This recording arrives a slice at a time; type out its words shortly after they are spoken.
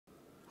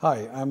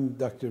Hi, I'm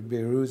Dr.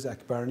 Behrooz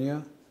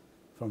Akbarnia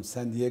from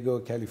San Diego,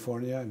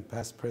 California, and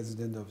past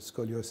president of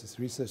Scoliosis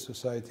Research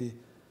Society,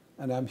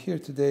 and I'm here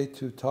today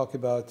to talk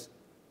about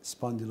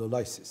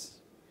spondylolysis.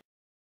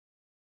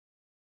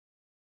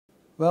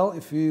 Well,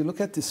 if you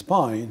look at the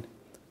spine,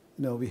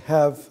 we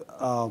have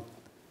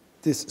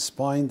this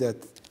spine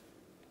that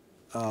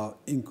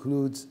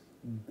includes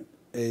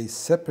a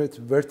separate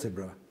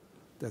vertebra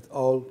that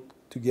all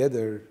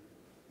together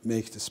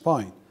makes the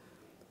spine.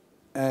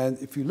 And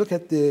if you look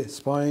at the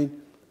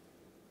spine,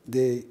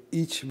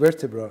 each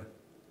vertebra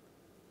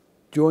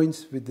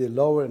joins with the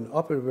lower and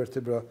upper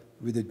vertebra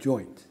with a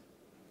joint.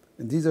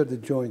 And these are the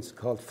joints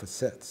called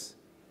facets.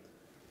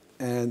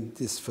 And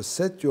these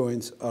facet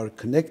joints are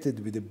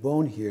connected with a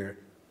bone here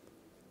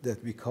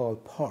that we call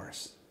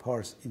pars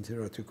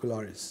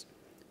interarticularis.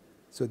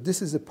 So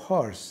this is a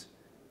pars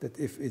that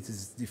if it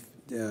is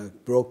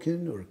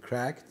broken or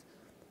cracked,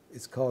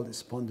 it's called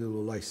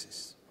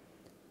spondylolysis.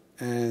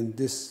 And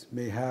this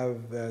may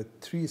have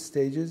 3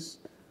 stages.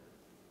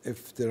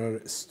 If there are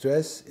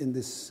stress in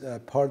this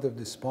part of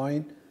the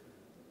spine,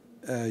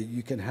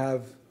 you can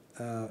have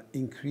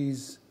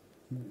increased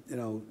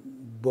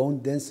bone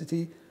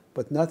density,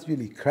 but not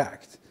really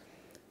cracked.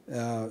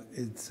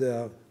 It's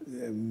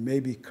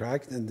maybe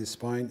cracked and the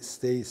spine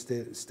stay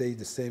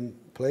the same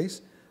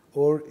place,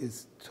 or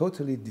it's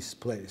totally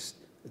displaced.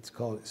 It's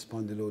called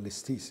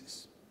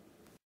spondylolisthesis.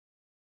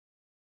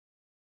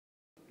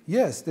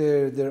 Yes,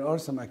 there are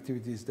some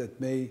activities that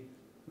may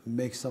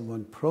make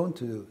someone prone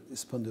to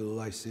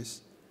spondylolysis.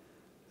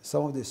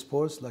 Some of the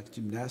sports like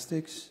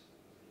gymnastics,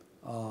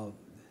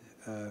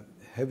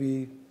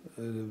 heavy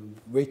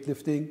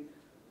weightlifting,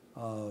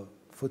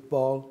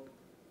 football,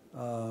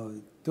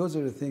 those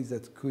are the things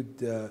that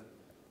could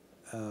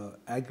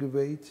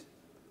aggravate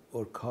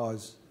or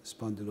cause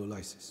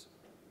spondylolysis.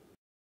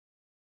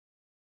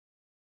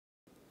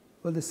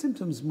 Well, the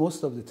symptoms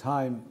most of the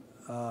time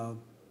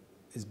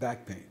is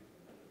back pain.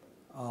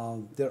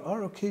 There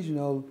are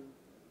occasional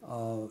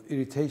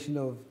irritation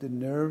of the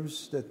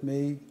nerves that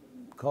may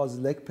cause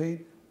leg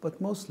pain, but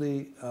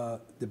mostly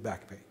the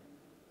back pain.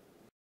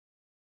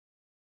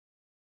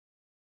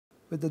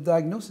 With the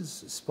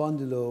diagnosis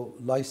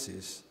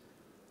spondylolysis,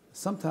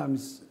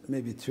 sometimes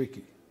may be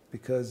tricky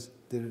because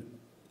the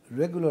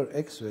regular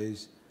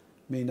x-rays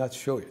may not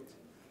show it.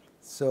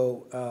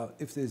 So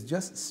if there's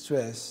just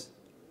stress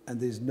and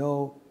there's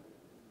no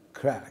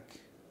crack,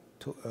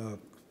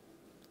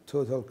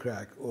 total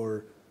crack,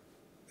 or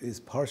is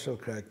partial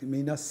crack, you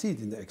may not see it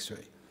in the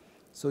x-ray.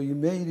 So you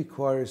may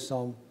require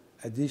some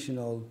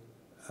additional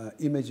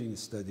imaging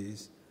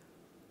studies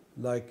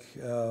like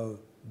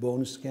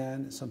bone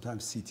scan,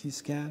 sometimes CT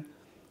scan,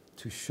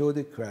 to show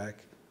the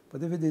crack.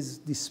 But if it is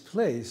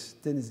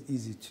displaced, then it's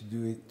easy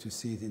to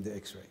see it in the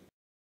x-ray.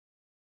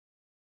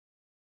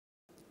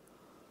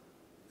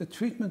 The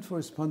treatment for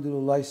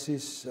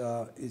spondylolysis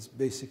is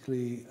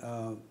basically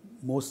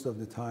most of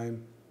the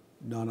time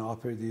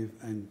non-operative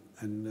and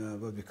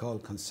what we call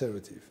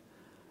conservative.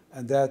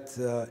 And that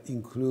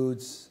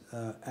includes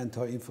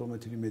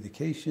anti-inflammatory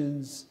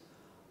medications,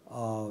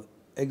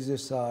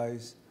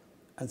 exercise,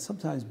 and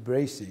sometimes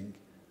bracing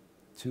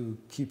to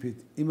keep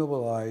it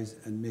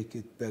immobilized and make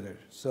it better.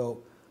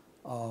 So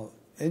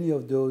any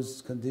of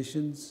those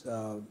conditions,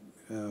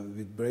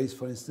 with brace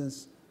for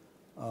instance,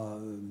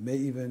 may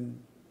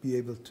even be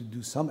able to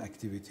do some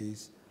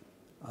activities.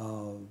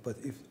 But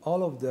if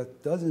all of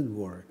that doesn't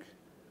work,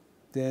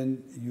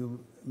 then you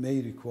may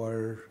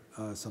require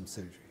some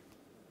surgery.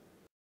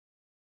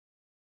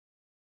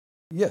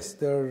 Yes,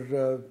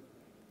 there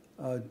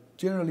are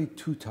generally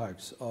 2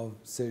 types of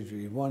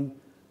surgery. One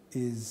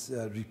is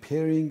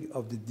repairing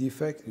of the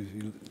defect. If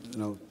you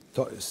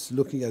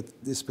looking at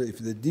this, if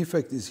the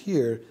defect is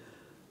here,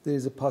 there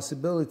is a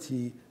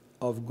possibility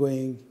of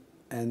going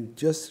and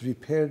just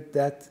repair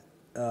that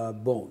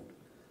bone,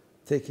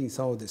 taking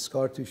some of the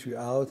scar tissue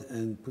out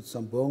and put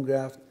some bone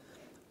graft,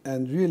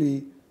 and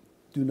really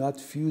do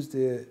not fuse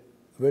the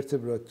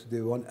vertebra to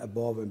the one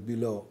above and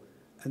below.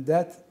 And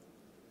that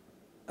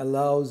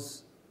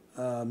allows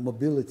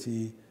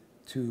mobility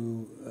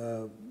to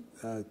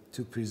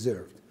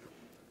preserve.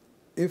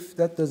 If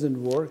that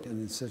doesn't work, and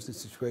in certain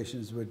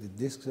situations where the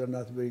discs are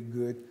not very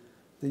good,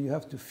 then you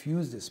have to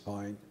fuse the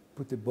spine,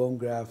 put the bone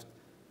graft,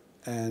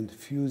 and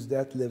fuse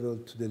that level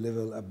to the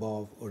level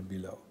above or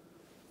below.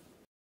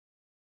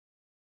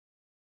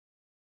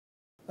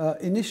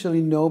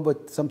 Initially, no,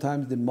 but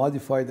sometimes the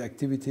modified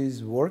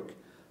activities work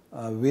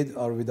with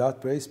or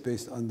without brace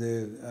based on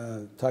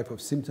the type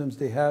of symptoms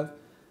they have.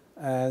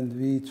 And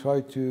we try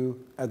to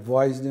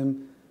advise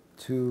them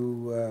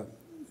to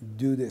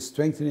do the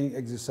strengthening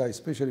exercise,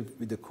 especially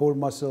with the core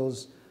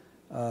muscles,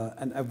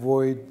 and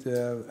avoid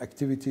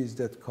activities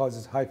that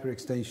causes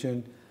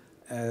hyperextension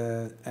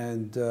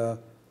until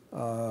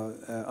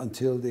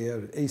they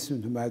are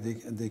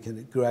asymptomatic and they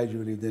can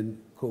gradually then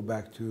go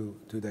back to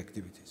the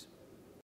activities.